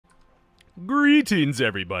Greetings,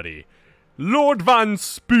 everybody. Lord Von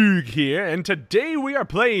Spoog here, and today we are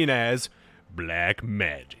playing as Black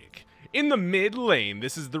Magic. In the mid lane,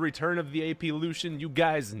 this is the return of the AP Lucian you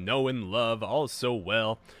guys know and love all so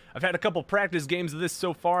well. I've had a couple practice games of this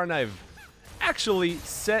so far, and I've actually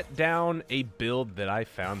set down a build that I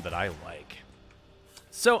found that I like.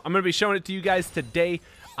 So, I'm going to be showing it to you guys today.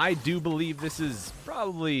 I do believe this is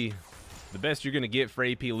probably the best you're going to get for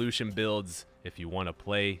AP Lucian builds if you want to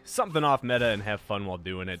play something off meta and have fun while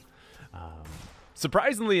doing it.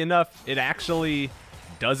 Surprisingly enough, it actually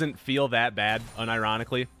doesn't feel that bad,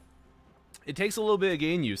 unironically. It takes a little bit of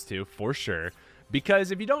getting used to, for sure,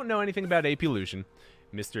 because if you don't know anything about AP Lucian,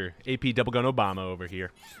 Mr. AP Double Gun Obama over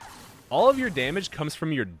here, all of your damage comes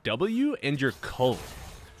from your W and your color.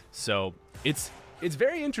 So it's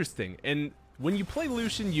very interesting, and when you play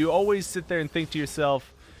Lucian, you always sit there and think to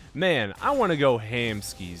yourself, man, I want to go ham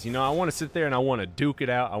skis. You know, I want to sit there and I want to duke it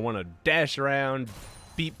out. I want to dash around,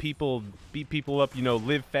 beat people up, you know,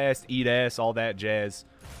 live fast, eat ass, all that jazz.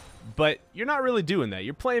 But you're not really doing that.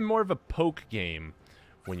 You're playing more of a poke game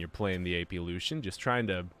when you're playing the AP Lucian, just trying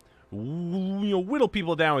to, you know, whittle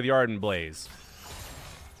people down with your Ardent Blaze.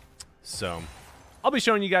 So, I'll be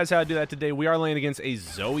showing you guys how to do that today. We are laying against a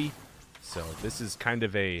Zoe, so this is kind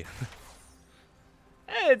of a...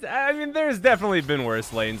 I mean, there's definitely been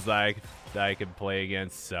worse lanes that I could play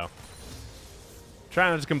against, so try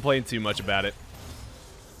not to complain too much about it.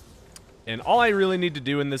 And all I really need to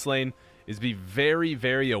do in this lane is be very,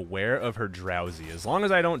 very aware of her drowsy. As long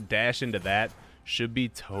as I don't dash into that, should be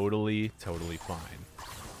totally fine.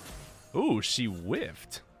 Ooh, she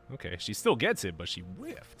whiffed. Okay, she still gets it, but she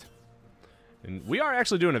whiffed. And we are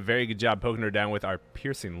actually doing a very good job poking her down with our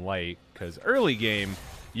Piercing Light, because early game,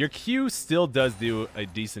 your Q still does do a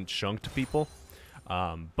decent chunk to people.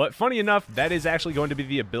 But funny enough, that is actually going to be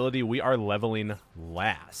the ability we are leveling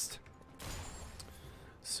last.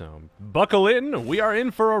 So, buckle in. We are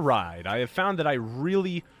in for a ride. I have found that I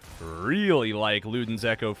really like Luden's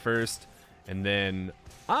Echo first. And then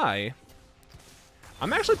I'm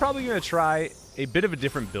actually probably going to try a bit of a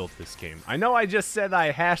different build this game. I know I just said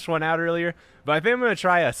I hashed one out earlier, but I think I'm going to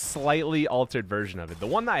try a slightly altered version of it. The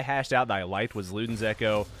one that I hashed out that I liked was Luden's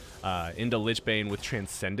Echo into Lichbane with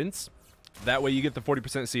Transcendence. That way you get the 40%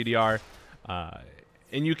 CDR,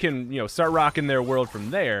 and you can, you know, start rocking their world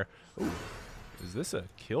from there. Ooh, is this a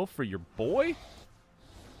kill for your boy?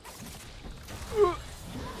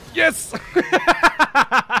 Yes!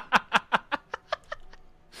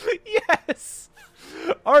 Yes!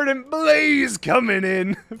 Ardent Blaze coming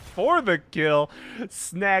in for the kill,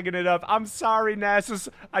 snagging it up. I'm sorry, Nasus,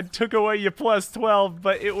 I took away your plus 12,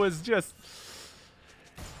 but it was just...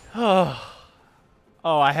 Oh,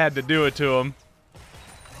 I had to do it to him.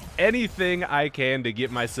 Anything I can to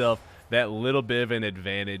get myself that little bit of an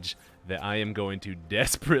advantage that I am going to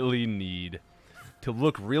desperately need to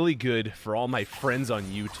look really good for all my friends on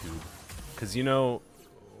YouTube. Because, you know,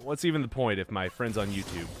 what's even the point if my friends on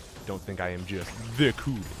YouTube don't think I am just the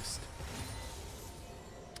coolest?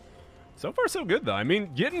 So far, so good, though. I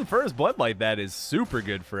mean, getting first blood like that is super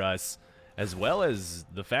good for us, as well as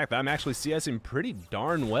the fact that I'm actually CSing pretty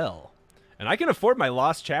darn well. And I can afford my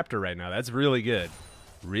lost chapter right now. That's really good.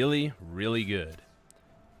 Really good.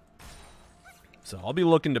 So I'll be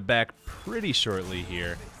looking to back pretty shortly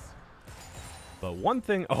here. But one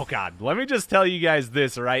thing... Oh, God. Let me just tell you guys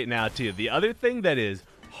this right now, too. The other thing that is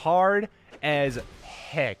hard as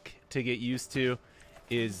heck to get used to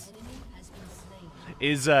is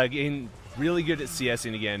getting really good at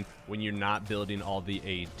CSing again when you're not building all the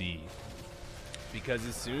AD. Because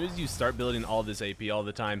as soon as you start building all this AP all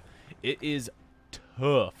the time, it is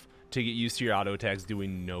tough to get used to your auto attacks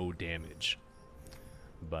doing no damage.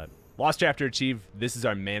 But lost chapter achieved. This is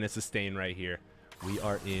our mana sustain right here. We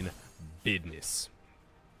are in business.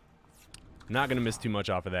 Not going to miss too much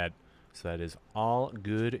off of that. So that is all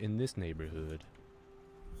good in this neighborhood.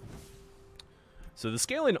 So the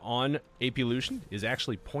scaling on AP Lucian is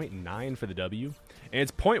actually 0.9 for the W, and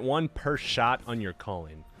it's 0.1 per shot on your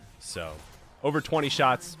calling. So over 20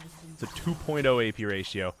 shots, it's a 2.0 AP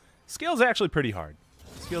ratio. Scale's actually pretty hard.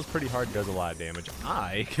 Scale's pretty hard, does a lot of damage.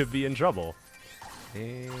 I could be in trouble.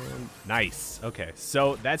 And nice. Okay,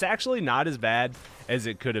 so that's actually not as bad as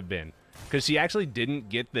it could have been, because she actually didn't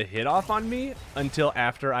get the hit off on me until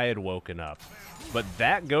after I had woken up. But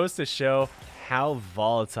that goes to show how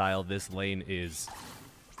volatile this lane is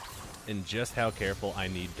and just how careful I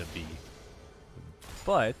need to be.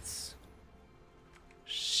 But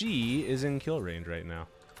she is in kill range right now.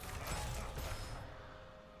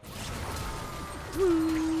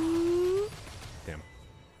 Damn.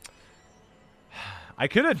 I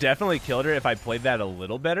could have definitely killed her if I played that a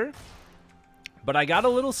little better, But I got a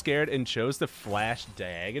little scared and chose to flash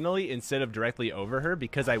diagonally instead of directly over her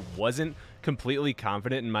because I wasn't completely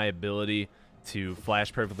confident in my ability to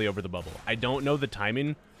flash perfectly over the bubble. I don't know the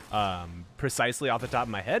timing precisely off the top of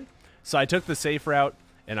my head, so I took the safe route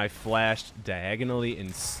and I flashed diagonally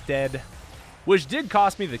instead, which did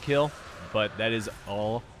cost me the kill, but that is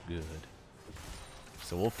all good.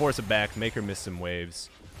 So we'll force it back, make her miss some waves.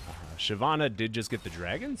 Shyvana did just get the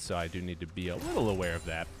dragon, so I do need to be a little aware of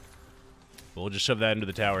that. But we'll just shove that into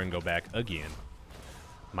the tower and go back again.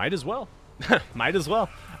 Might as well. Might as well.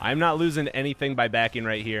 I'm not losing anything by backing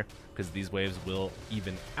right here, because these waves will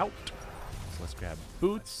even out. So let's grab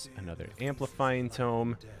boots, another amplifying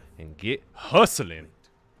tome, and get hustling.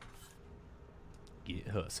 Get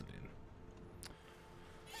hustling.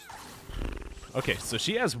 Okay, so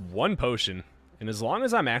she has one potion, and as long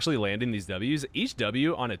as I'm actually landing these Ws, each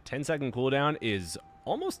W on a 10-second cooldown is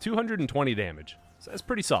almost 220 damage. So that's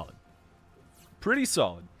pretty solid. Pretty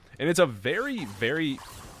solid. And it's a very, very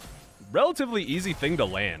relatively easy thing to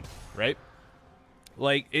land, right?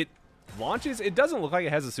 Like, it launches, it doesn't look like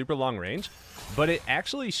it has a super long range, but it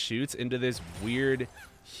actually shoots into this weird,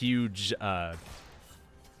 huge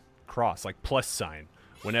cross, like plus sign,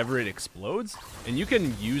 whenever it explodes. And you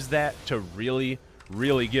can use that to really,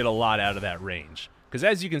 really get a lot out of that range. Because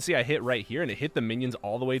as you can see, I hit right here, and it hit the minions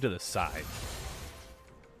all the way to the side.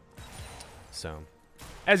 So,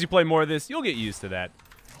 as you play more of this, you'll get used to that.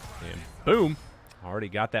 And boom, already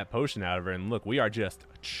got that potion out of her, and look, we are just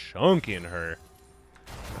chunking her.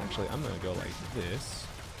 Actually, I'm going to go like this.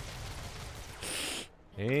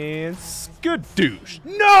 And skadoosh.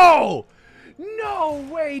 No! No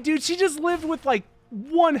way, dude. She just lived with like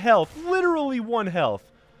 1 health. Literally 1 health.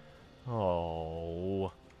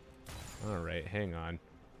 Oh. Alright, hang on.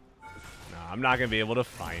 No, I'm not going to be able to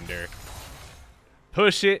find her.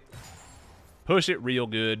 Push it. Push it real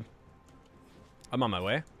good. I'm on my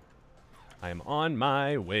way. I am on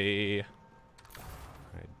my way.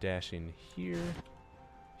 Alright, dash in here.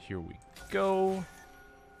 Here we go.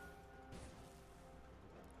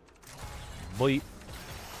 Bleep.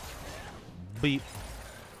 Beep.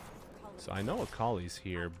 So I know Akali's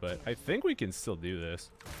here, but I think we can still do this.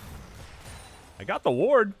 I got the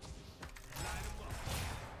ward.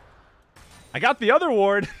 I got the other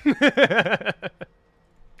ward.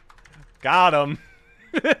 Got him.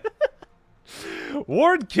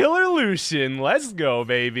 Ward killer Lucian. Let's go,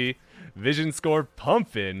 baby. Vision score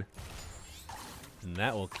pumping. And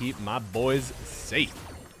that will keep my boys safe.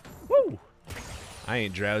 Woo! I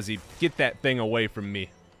ain't drowsy. Get that thing away from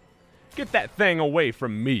me. Get that thing away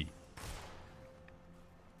from me.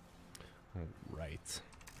 Alright.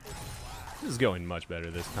 This is going much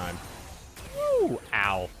better this time. Woo!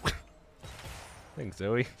 Ow. Thanks,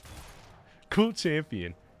 Zoe. Cool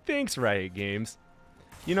champion. Thanks, Riot Games.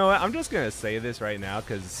 You know what? I'm just going to say this right now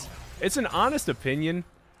because it's an honest opinion.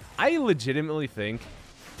 I legitimately think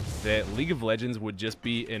that League of Legends would just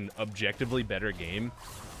be an objectively better game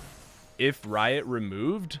if Riot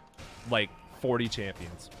removed, like, 40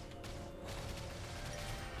 champions.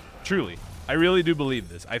 Truly. I really do believe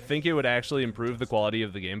this. I think it would actually improve the quality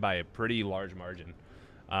of the game by a pretty large margin.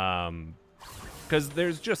 Because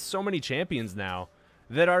there's just so many champions now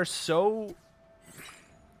that are so...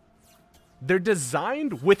 They're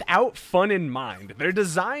designed without fun in mind. They're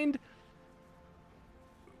designed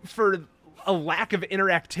for a lack of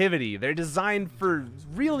interactivity. They're designed for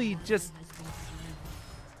really just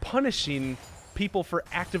punishing people for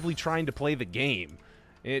actively trying to play the game.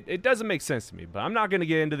 It doesn't make sense to me, but I'm not going to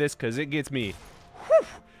get into this because it gets me, whew,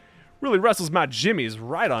 really wrestles my jimmies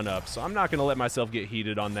right on up, so I'm not going to let myself get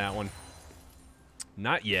heated on that one.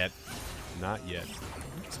 Not yet. Not yet.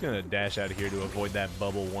 I'm just going to dash out of here to avoid that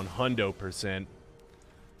bubble 100%.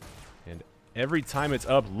 And every time it's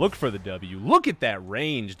up, look for the W. Look at that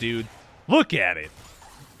range, dude. Look at it.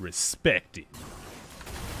 Respect it.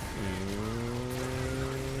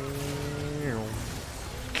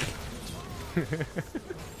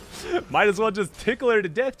 Might as well just tickle her to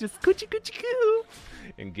death. Just coochie coochie coo.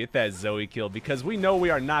 And get that Zoe kill because we know we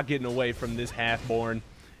are not getting away from this half-born.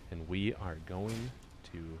 And we are going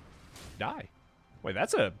to die. Wait,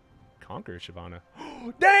 that's a conquer, Shyvana.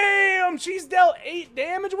 Damn! She's dealt 8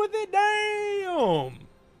 damage with it? Damn!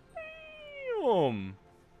 Damn!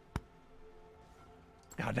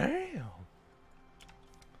 God damn.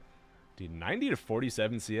 Dude, 90 to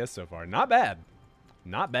 47 CS so far. Not bad.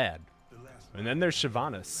 Not bad. And then there's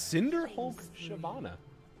Shyvana. Cinder Hulk Shyvana.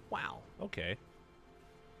 Wow. Okay.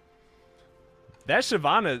 That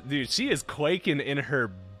Shyvana, dude, she is quaking in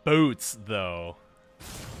her boots, though.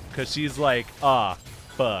 Because she's like, ah,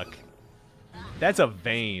 fuck. That's a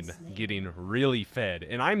Vayne getting really fed.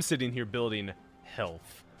 And I'm sitting here building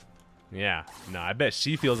health. Yeah, no, I bet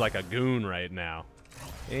she feels like a goon right now.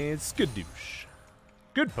 And skadoosh.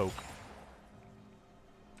 Good poke.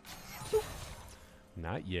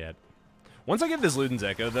 Not yet. Once I get this Luden's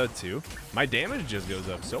Echo, though, too, my damage just goes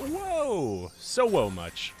up so whoa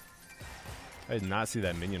much. I did not see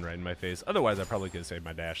that minion right in my face. Otherwise, I probably could have saved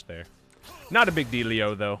my dash there. Not a big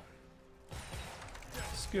dealio, though.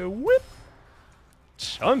 Let's go whip.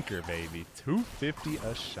 Chunker, baby. 250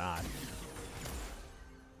 a shot.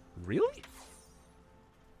 Really?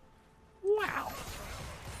 Wow.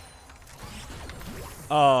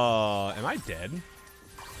 Am I dead?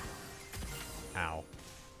 Ow.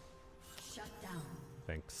 Shut down.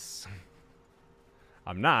 Thanks.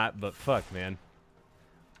 I'm not, but fuck, man.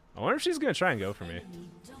 I wonder if she's gonna try and go for me.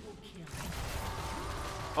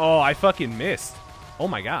 Oh, I fucking missed. Oh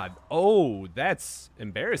my god. Oh, that's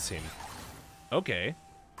embarrassing. Okay.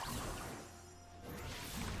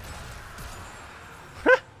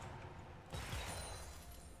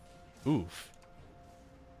 Oof.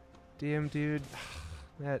 Damn, dude.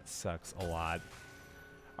 That sucks a lot.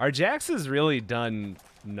 Our Jax has really done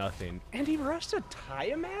nothing. And he rushed a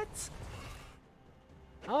Tiamat?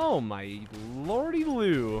 Oh my lordy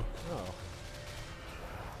Lou. Oh.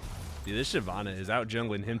 Dude, this Shyvana is out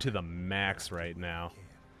jungling him to the max right now.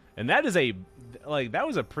 And that is a, like, that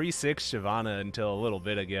was a pre-6 Shyvana until a little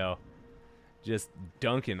bit ago. Just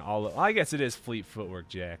dunking all of, I guess it is fleet footwork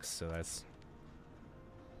Jax, so that's,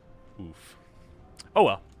 oof. Oh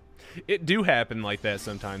well. It do happen like that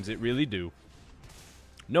sometimes, it really do.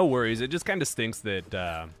 No worries, it just kind of stinks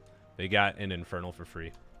that they got an Infernal for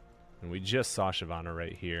free. And we just saw Shyvana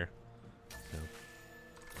right here. So.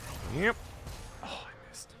 Yep. Oh, I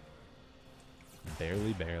missed.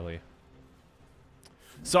 Barely, barely.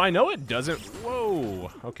 So I know it doesn't... Whoa.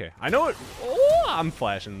 Okay. I know it... Oh, I'm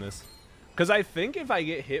flashing this. Because I think if I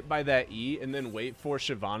get hit by that E and then wait for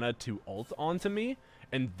Shyvana to ult onto me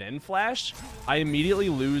and then flash, I immediately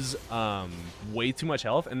lose way too much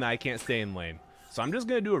health and I can't stay in lane. So I'm just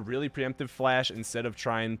going to do a really preemptive flash instead of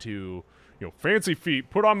trying to... You know, fancy feet,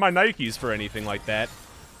 put on my Nikes for anything like that,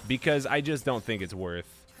 because I just don't think it's worth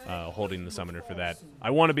holding the summoner for that. I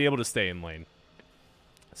want to be able to stay in lane.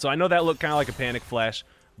 So I know that looked kind of like a panic flash,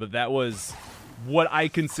 but that was what I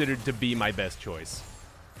considered to be my best choice.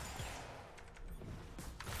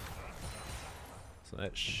 So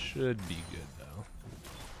that should be good,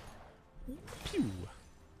 though. Pew.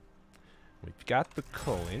 We've got the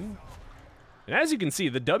Culling. And as you can see,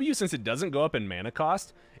 the W, since it doesn't go up in mana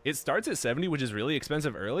cost, it starts at 70, which is really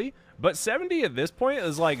expensive early, but 70 at this point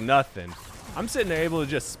is like nothing. I'm sitting there able to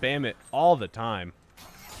just spam it all the time.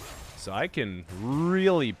 So I can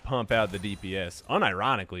really pump out the DPS.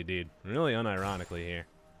 Unironically, dude. Really unironically here.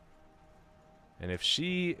 And if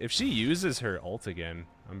she uses her ult again,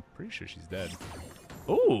 I'm pretty sure she's dead.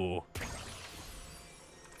 Ooh.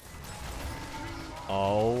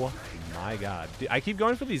 Oh my god. Dude, I keep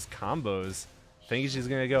going for these combos, thinking she's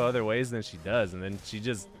gonna go other ways than she does, and then she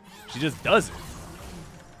just does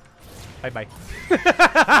it. Bye.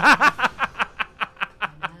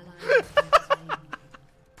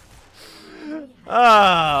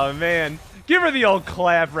 Oh man, give her the old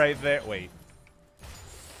clap right there. Wait,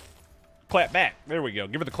 clap back. There we go.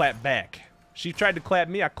 Give her the clap back. She tried to clap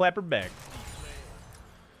me. I clap her back.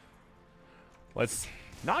 Let's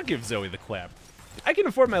not give Zoe the clap. I can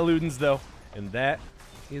afford my Ludens though, and that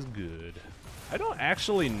is good. I don't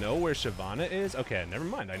actually know where Shyvana is. Okay, never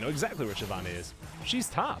mind. I know exactly where Shyvana is. She's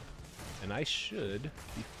top. And I should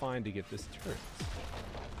be fine to get this turret.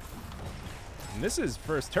 And this is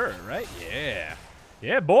first turret, right? Yeah.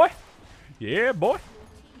 Yeah, boy. Yeah, boy.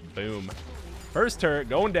 Boom. First turret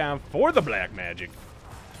going down for the black magic.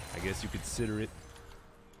 I guess you consider it.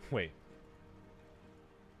 Wait.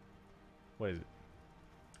 What is it?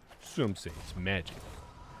 Some say it's magic.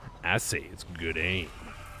 I say it's good aim.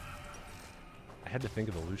 I had to think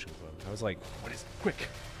of the Lucian quote. I was like, what is it? Quick.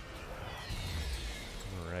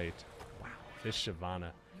 All right. Wow. This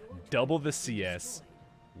Shyvana. Double the CS.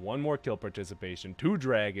 One more kill participation. 2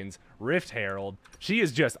 dragons. Rift Herald. She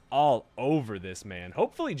is just all over this, man.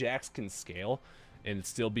 Hopefully Jax can scale and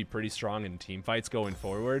still be pretty strong in team fights going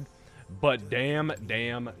forward. But damn.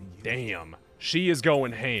 She is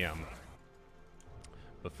going ham.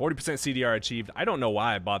 But 40% CDR achieved. I don't know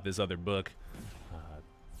why I bought this other book.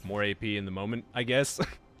 More AP in the moment, I guess.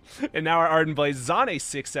 And now our Ardent Blaze is on a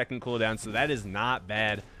 6-second cooldown, so that is not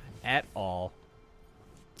bad at all.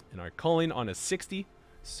 And our Culling on a 60.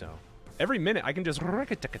 So every minute I can just...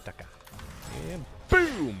 And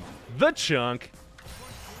boom! The chunk.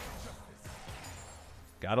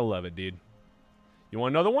 Gotta love it, dude. You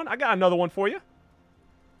want another one? I got another one for you.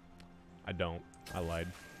 I don't. I lied.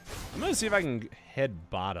 I'm gonna see if I can head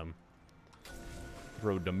bottom.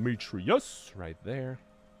 Throw Demetrius right there.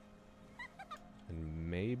 And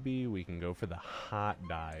maybe we can go for the hot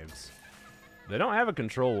dives. They don't have a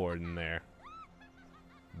control ward in there.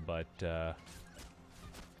 But,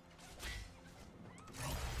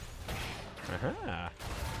 aha.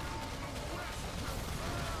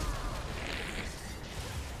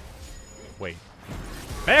 Wait.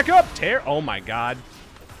 Back up, tear. Oh my god.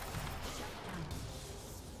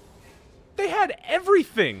 They had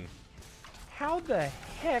everything. How the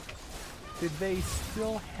heck did they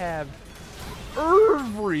still have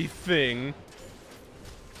everything?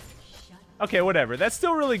 Okay, whatever. That's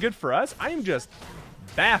still really good for us. I am just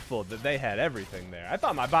baffled that they had everything there. I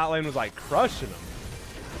thought my bot lane was like crushing them.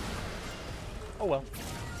 Oh well.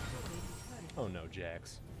 Oh no,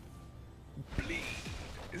 Jax. Bleed.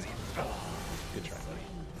 Is he? Oh, good try, buddy.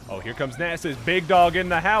 Oh, here comes Nasa's big dog in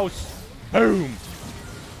the house. Boom.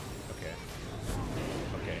 Okay.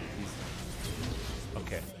 Okay.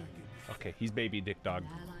 Okay. Okay. He's baby dick dog.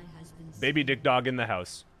 Baby dick dog in the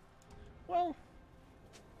house. Well.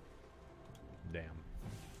 Damn.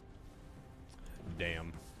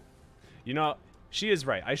 Damn. You know, she is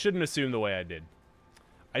right. I shouldn't assume the way I did.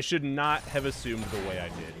 I should not have assumed the way I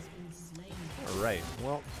did. Alright,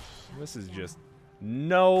 well, this is just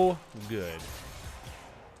no good.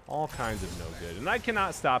 All kinds of no good. And I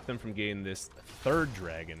cannot stop them from getting this third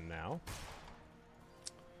dragon now.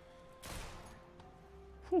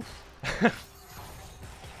 Whew.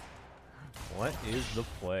 What is the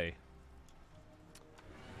play?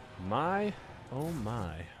 My, oh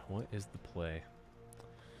my, what is the play?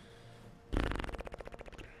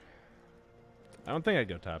 I don't think I'd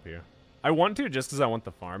go top here. I want to just because I want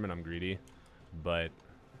the farm and I'm greedy, but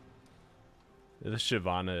the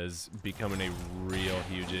Shyvana is becoming a real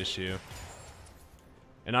huge issue.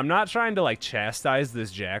 And I'm not trying to like chastise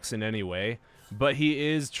this Jax in any way, but he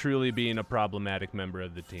is truly being a problematic member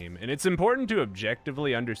of the team. And it's important to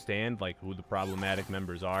objectively understand like who the problematic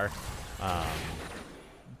members are.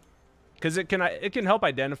 Because it can help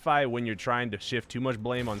identify when you're trying to shift too much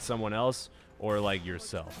blame on someone else or like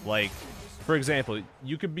yourself. Like, for example,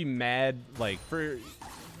 you could be mad like for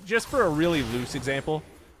a really loose example,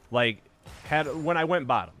 like when I went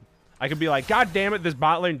bottom, I could be like, God damn it, this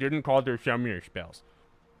bot lane didn't call their summoner spells.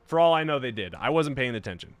 For all I know, they did. I wasn't paying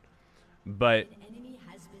attention. But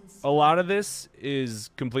a lot of this is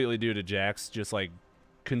completely due to Jax just like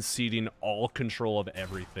conceding all control of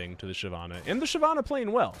everything to the Shyvana, and the Shyvana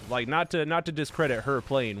playing well. Like not to discredit her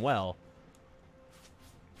playing well.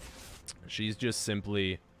 She's just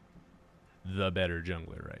simply the better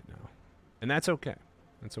jungler right now, and that's okay.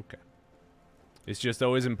 That's okay. It's just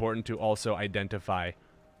always important to also identify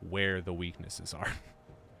where the weaknesses are.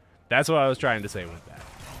 That's what I was trying to say with that.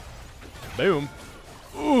 Boom.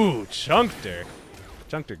 Ooh, chunked her.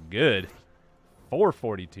 Chunked her good.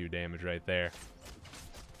 442 damage right there.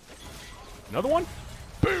 Another one?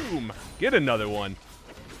 Boom! Get another one.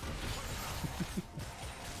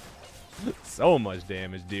 So much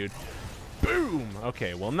damage, dude. Boom!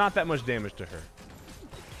 Okay, well, not that much damage to her.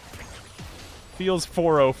 Feels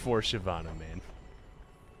 404 Shyvana, man.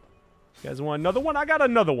 You guys want another one? I got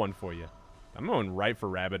another one for you. I'm going right for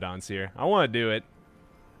Rabadon's here. I want to do it.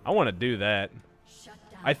 I want to do that.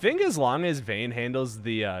 I think as long as Vayne handles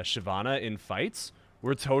the Shyvana in fights,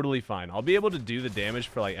 we're totally fine. I'll be able to do the damage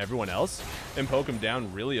for like everyone else and poke him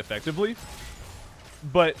down really effectively.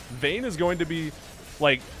 But Vayne is going to be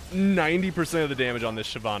like 90% of the damage on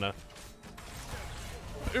this Shyvana.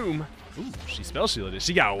 Boom. Ooh, she spell shielded.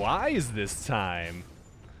 She got wise this time.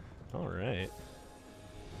 All right.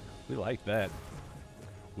 We like that.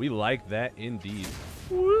 We like that indeed.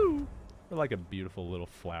 Woo! We're like a beautiful little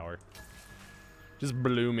flower. Just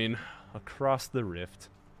blooming across the rift.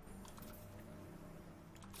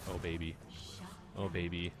 Oh, baby. Oh,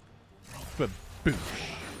 baby. Baboosh.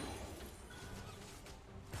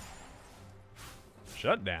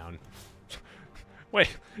 Shutdown.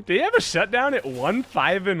 Wait, do you have a shutdown at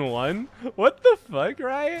 1-5-1? What the fuck,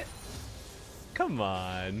 Riot? Come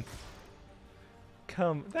on.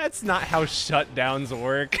 That's not how shutdowns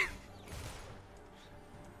work.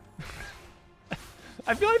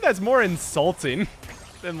 I feel like that's more insulting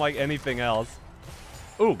than like anything else.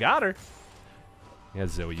 Ooh, got her. Yeah,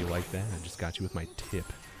 Zoe, you like that? I just got you with my tip.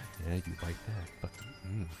 Yeah, you like that. Got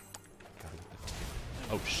it with the tip.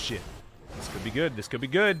 Oh shit. This could be good. This could be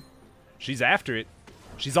good. She's after it.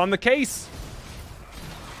 She's on the case.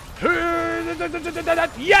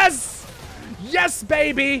 Yes! Yes,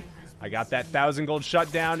 baby! I got that 1,000 gold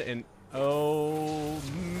shutdown, and oh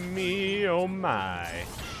me, oh my.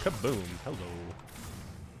 Kaboom. Hello.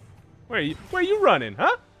 Where you running,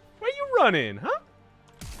 huh? Where you running, huh?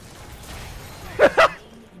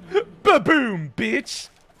 Ba-boom, bitch!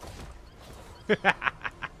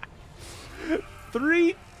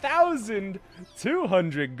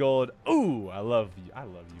 3,200 gold. Ooh, I love you. I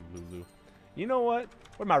love you, Lulu. You know what?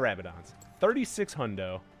 Where are my Rabadons? 36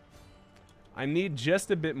 hundo. I need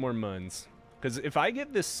just a bit more muns. Because if I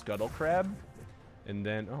get this Scuttle Crab, and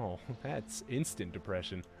then, oh, that's instant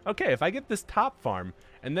depression. Okay, if I get this top farm,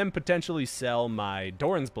 and then potentially sell my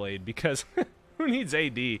Doran's Blade, because who needs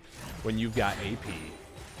AD when you've got AP?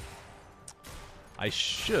 I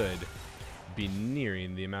should be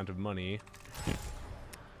nearing the amount of money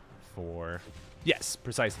for... Yes,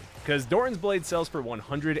 precisely. Because Doran's Blade sells for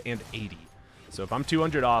 180. So if I'm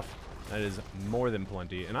 200 off, that is more than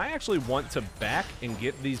plenty. And I actually want to back and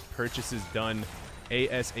get these purchases done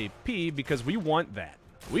ASAP because we want that.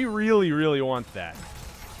 We really, really want that.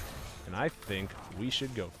 And I think we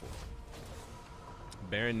should go for it.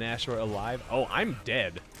 Baron Nashor alive. Oh, I'm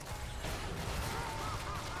dead.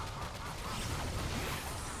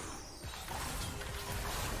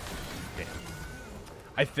 Damn.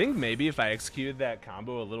 I think maybe if I executed that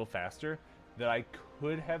combo a little faster, that I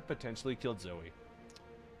could have potentially killed Zoe.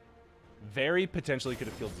 Very potentially could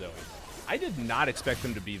have killed Zoe. I did not expect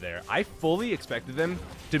them to be there. I fully expected them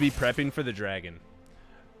to be prepping for the dragon.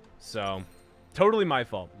 So, totally my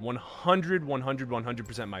fault.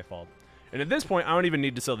 100% my fault. And at this point, I don't even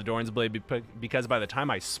need to sell the Doran's Blade because by the time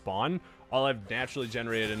I spawn, I'll have naturally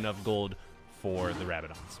generated enough gold for the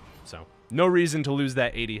Rabadons. So, no reason to lose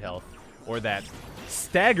that 80 health or that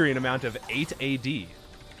staggering amount of 8 AD.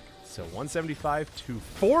 So, 175 to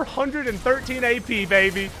 413 AP,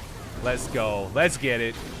 baby. Let's go. Let's get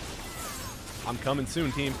it. I'm coming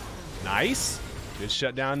soon, team. Nice. Just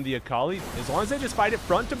shut down the Akali. As long as they just fight it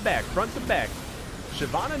front to back, front to back.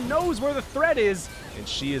 Shyvana knows where the threat is, and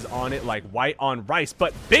she is on it like white on rice.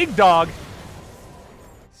 But Big Dog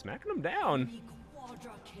smacking them down.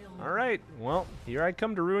 All right. Well, here I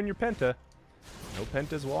come to ruin your penta. No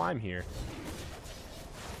pentas while I'm here.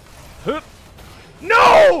 Hup.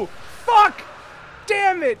 No! Fuck!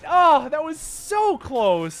 Damn it! Oh, that was so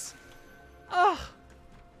close. Ugh.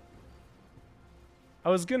 I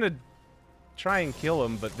was gonna try and kill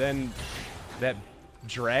him, but then that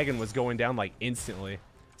dragon was going down like instantly.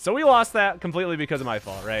 So we lost that completely because of my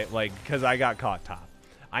fault, right? Like, because I got caught top.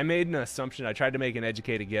 I made an assumption. I tried to make an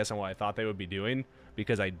educated guess on what I thought they would be doing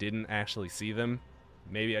because I didn't actually see them.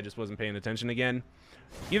 Maybe I just wasn't paying attention again.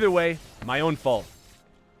 Either way, my own fault.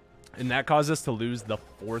 And that caused us to lose the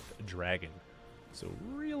 4th dragon. So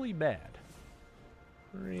really bad.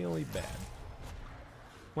 Really bad.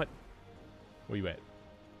 What? Where you at?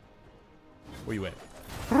 Where you at?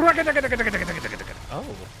 Oh.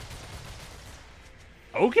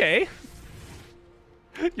 Okay.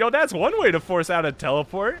 Yo, that's one way to force out a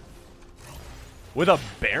teleport. With a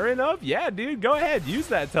Baron up? Yeah, dude, go ahead. Use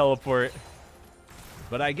that teleport.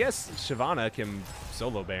 But I guess Shyvana can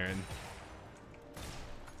solo Baron.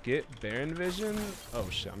 Get Baron vision? Oh,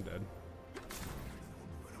 shit, I'm dead.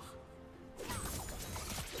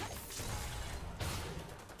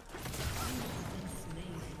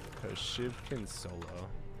 Because Shiv can solo.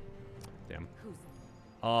 Damn.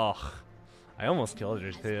 Oh, I almost killed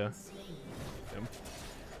her too. Damn.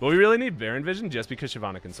 But we really need Baron vision just because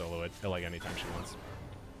Shyvana can solo it like anytime she wants.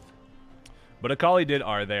 But Akali did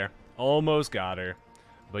R there. Almost got her.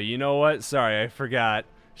 But you know what? Sorry, I forgot.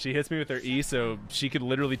 She hits me with her E, so she could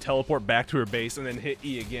literally teleport back to her base and then hit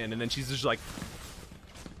E again. And then she's just like...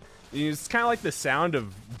 It's kind of like the sound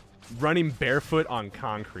of running barefoot on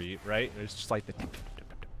concrete, right? It's just like the...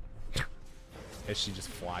 as she just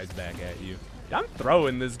flies back at you. I'm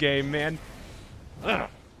throwing this game, man. Ugh.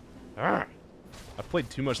 Ugh. I've played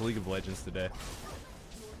too much League of Legends today.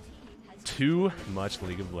 Too much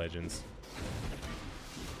League of Legends.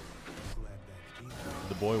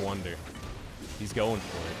 The boy wonder. He's going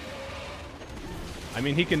for it. I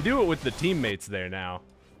mean, he can do it with the teammates there now.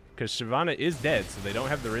 Because Shyvana is dead, so they don't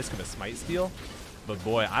have the risk of a smite steal. But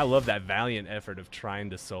boy, I love that valiant effort of trying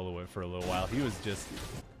to solo it for a little while. He was just...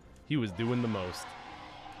 He was doing the most.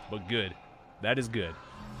 But good. That is good.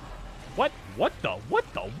 What? What the?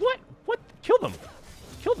 What the? What? What? Kill them.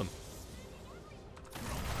 Kill them.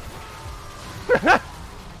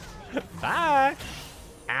 Bye.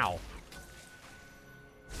 Ow.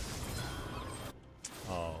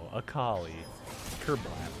 Oh, Akali.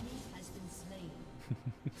 Kerblap.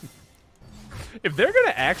 If they're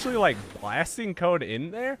gonna actually like blasting code in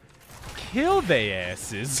there, kill they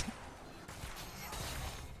asses.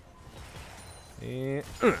 And,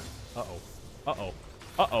 uh-oh. Uh-oh.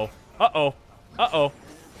 Uh-oh. Uh-oh. Uh-oh.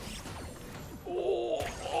 Oh,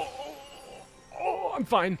 I'm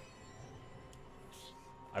fine.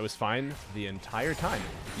 I was fine the entire time.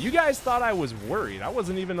 You guys thought I was worried. I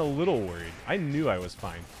wasn't even a little worried. I knew I was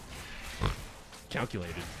fine.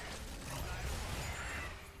 Calculated.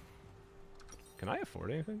 Can I afford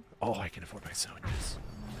anything? Oh, I can afford my Sonias.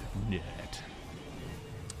 Net.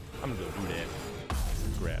 I'm gonna go do that.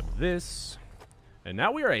 Grab this. And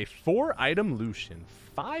now we are a 4-item Lucian.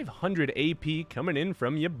 500 AP coming in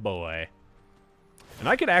from your boy. And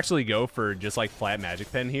I could actually go for just like flat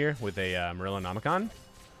magic pen here with a Merilonomicon,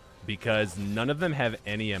 because none of them have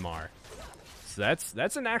any MR. So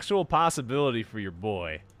that's an actual possibility for your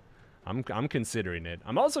boy. I'm considering it.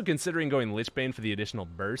 I'm also considering going Lichbane for the additional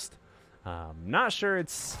burst. Not sure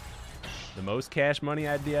it's the most cash money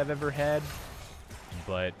idea I've ever had,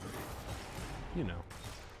 but you know.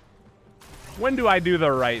 When do I do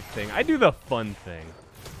the right thing? I do the fun thing.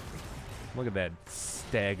 Look at that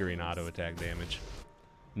staggering auto attack damage.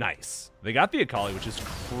 Nice. They got the Akali, which is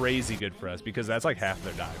crazy good for us because that's like half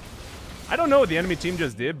their dive. I don't know what the enemy team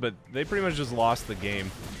just did, but they pretty much just lost the game.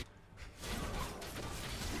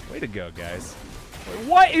 Way to go, guys. Wait,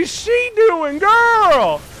 what is she doing,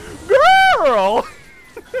 girl? Girl!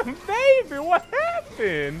 Baby, what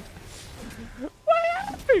happened? What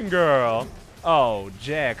happened, girl? Oh,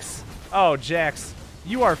 Jax. Oh, Jax.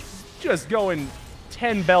 You are just going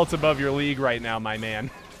 10 belts above your league right now, my man.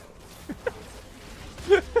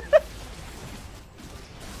 Oh,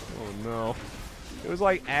 no. It was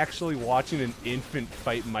like actually watching an infant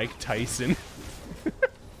fight Mike Tyson.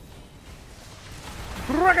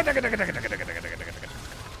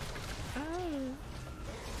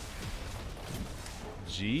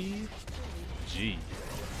 G.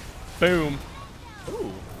 Boom.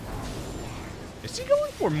 Ooh. Is she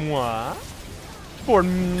going for moi? For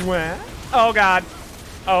moi? Oh, God.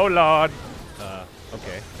 Oh, Lord.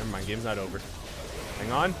 Okay. Never mind. Game's not over.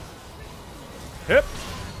 Hang on. Hip.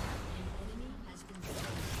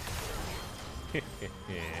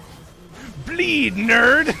 Bleed,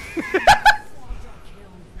 nerd!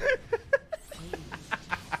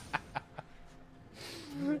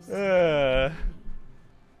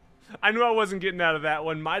 I knew I wasn't getting out of that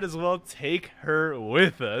one. Might as well take her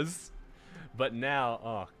with us. But now,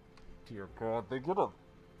 oh, dear God, they get a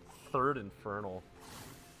third Infernal.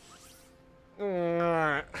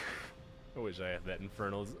 I wish I had that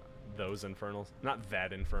Infernals. Those Infernals. Not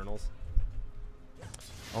that Infernals.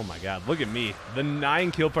 Oh my God, look at me. The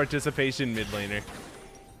 9 kill participation mid laner.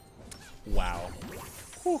 Wow.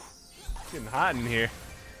 Whew. It's getting hot in here.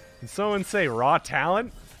 Can someone say raw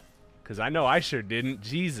talent? Because I know I sure didn't.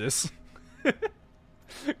 Jesus.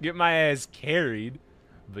 Get my ass carried.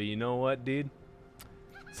 But you know what, dude?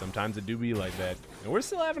 Sometimes it do be like that. And we're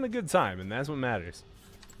still having a good time, and that's what matters.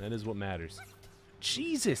 That is what matters.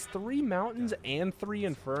 Jesus, 3 mountains and 3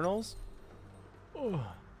 infernals? Oh.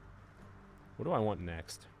 What do I want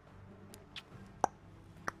next?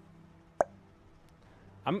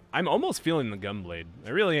 I'm almost feeling the Gunblade. I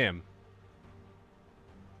really am.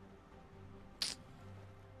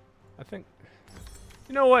 I think...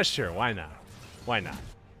 You know what? Sure, why not? Why not?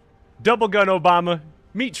 Double Gun Obama,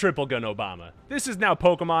 meet Triple Gun Obama. This is now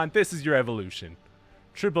Pokemon. This is your evolution.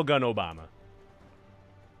 Triple Gun Obama.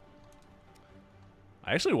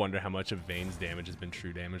 I actually wonder how much of Vayne's damage has been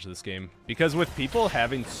true damage this game. Because with people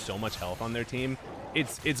having so much health on their team,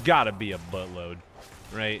 it's gotta be a buttload.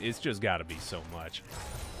 Right? It's just gotta be so much.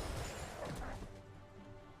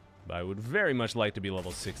 But I would very much like to be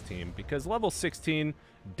level 16, because level 16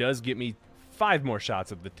 does get me 5 more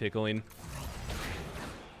shots of the tickling.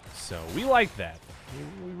 So we like that.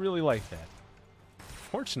 We really like that.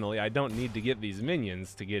 Fortunately, I don't need to get these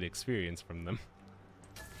minions to get experience from them.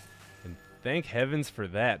 And thank heavens for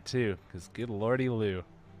that, too, because good lordy Lou.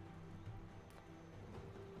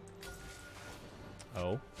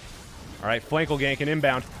 Oh. Alright, flankle gank and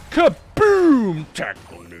inbound. Kaboom!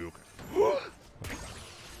 Tactical nuke.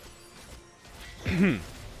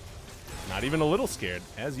 Not even a little scared,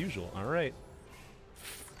 as usual. Alright.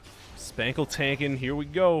 Spankle tanking, here we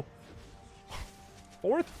go.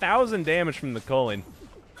 4,000 damage from the Culling.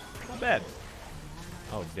 Not bad.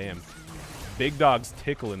 Oh, damn. Big dog's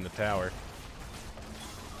tickle in the tower.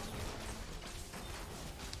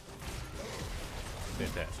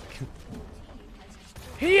 Fantastic.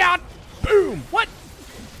 Hiya! Boom! What?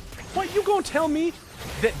 What, you gonna tell me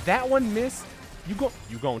that one missed? You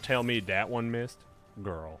gonna tell me that one missed?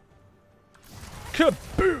 Girl.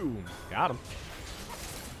 Kaboom! Got him.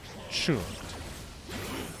 Chunked.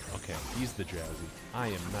 Okay, he's the drowsy. I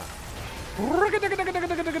am not.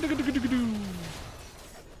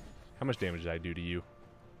 How much damage did I do to you?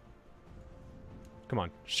 Come on,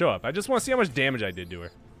 show up. I just want to see how much damage I did to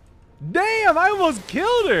her. Damn, I almost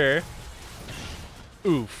killed her.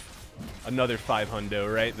 Oof. Another 500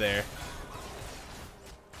 right there.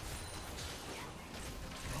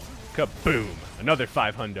 Kaboom. Another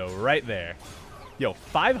 500 right there. Yo,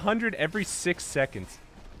 500 every 6 seconds.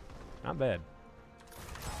 Not bad.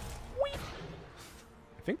 Whee!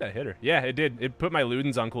 I think that hit her. Yeah, it did. It put my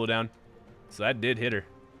Ludens on cooldown. So that did hit her.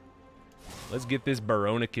 Let's get this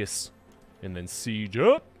Baronicus. And then siege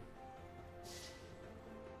up.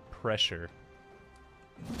 Pressure.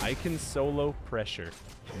 I can solo pressure.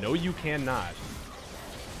 No, you cannot.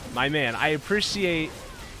 My man, I appreciate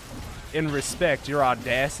and respect your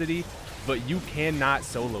audacity, but you cannot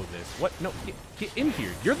solo this. What? No, get in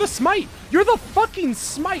here. You're the smite. You're the fucking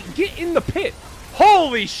smite. Get in the pit.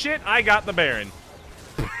 Holy shit, I got the Baron.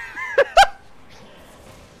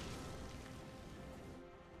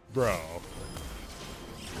 Bro.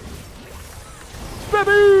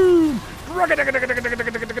 Ba-boom!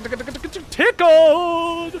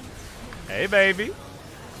 Tickled! Hey, baby.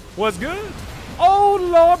 What's good? Oh,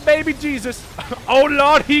 Lord, baby Jesus. Oh,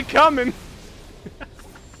 Lord, he coming.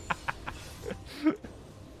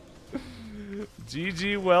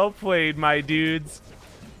 GG, well played, my dudes.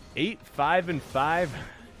 8-5-5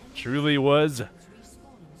 truly was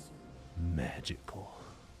magical.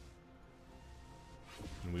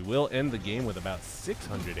 And we will end the game with about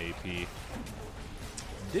 600 AP.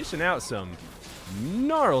 Dishing out some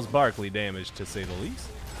Gnarls Barkley damage, to say the least.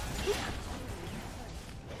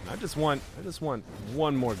 I just want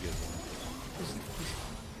one more good one.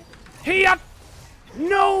 Hey,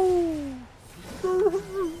 no!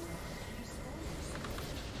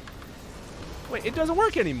 Wait, it doesn't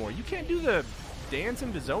work anymore. You can't do the dance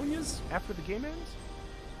in Bizonias after the game ends?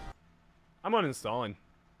 I'm uninstalling.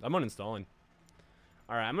 I'm uninstalling.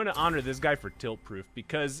 Alright, I'm gonna honor this guy for tilt proof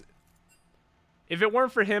because if it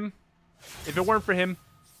weren't for him,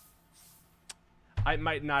 I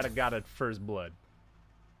might not have got a first blood.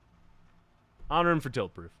 Honor him for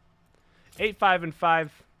tilt proof. 8-5-5.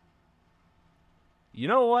 You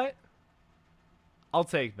know what? I'll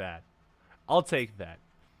take that. I'll take that.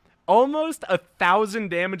 Almost 1,000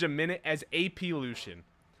 damage a minute as AP Lucian.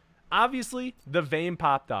 Obviously, the Vayne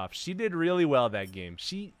popped off. She did really well that game.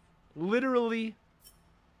 She literally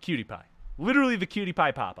cutie pie. Literally the cutie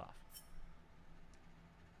pie pop off.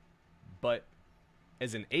 But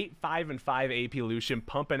as an 8-5-5 AP Lucian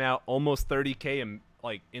pumping out almost 30k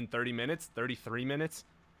in 30 minutes, 33 minutes,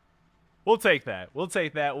 we'll take that. We'll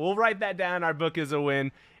take that. We'll write that down in our book as a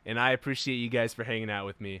win. And I appreciate you guys for hanging out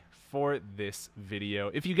with me for this video.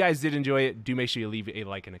 If you guys did enjoy it, do make sure you leave a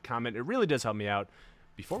like and a comment. It really does help me out.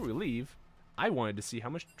 Before we leave, I wanted to see how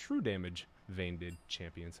much true damage Vayne did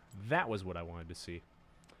champions. That was what I wanted to see.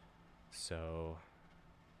 So,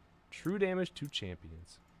 true damage to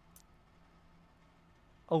champions.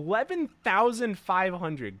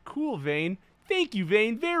 11,500. Cool, Vayne. Thank you,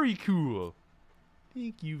 Vayne. Very cool.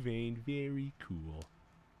 Thank you, Vayne. Very cool.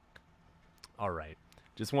 All right.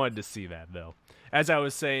 Just wanted to see that, though. As I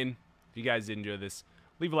was saying, if you guys did enjoy this,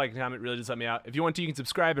 leave a like and comment. It really does help me out. If you want to, you can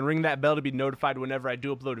subscribe and ring that bell to be notified whenever I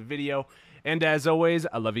do upload a video. And as always,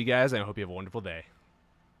 I love you guys, and I hope you have a wonderful day.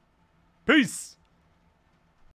 Peace!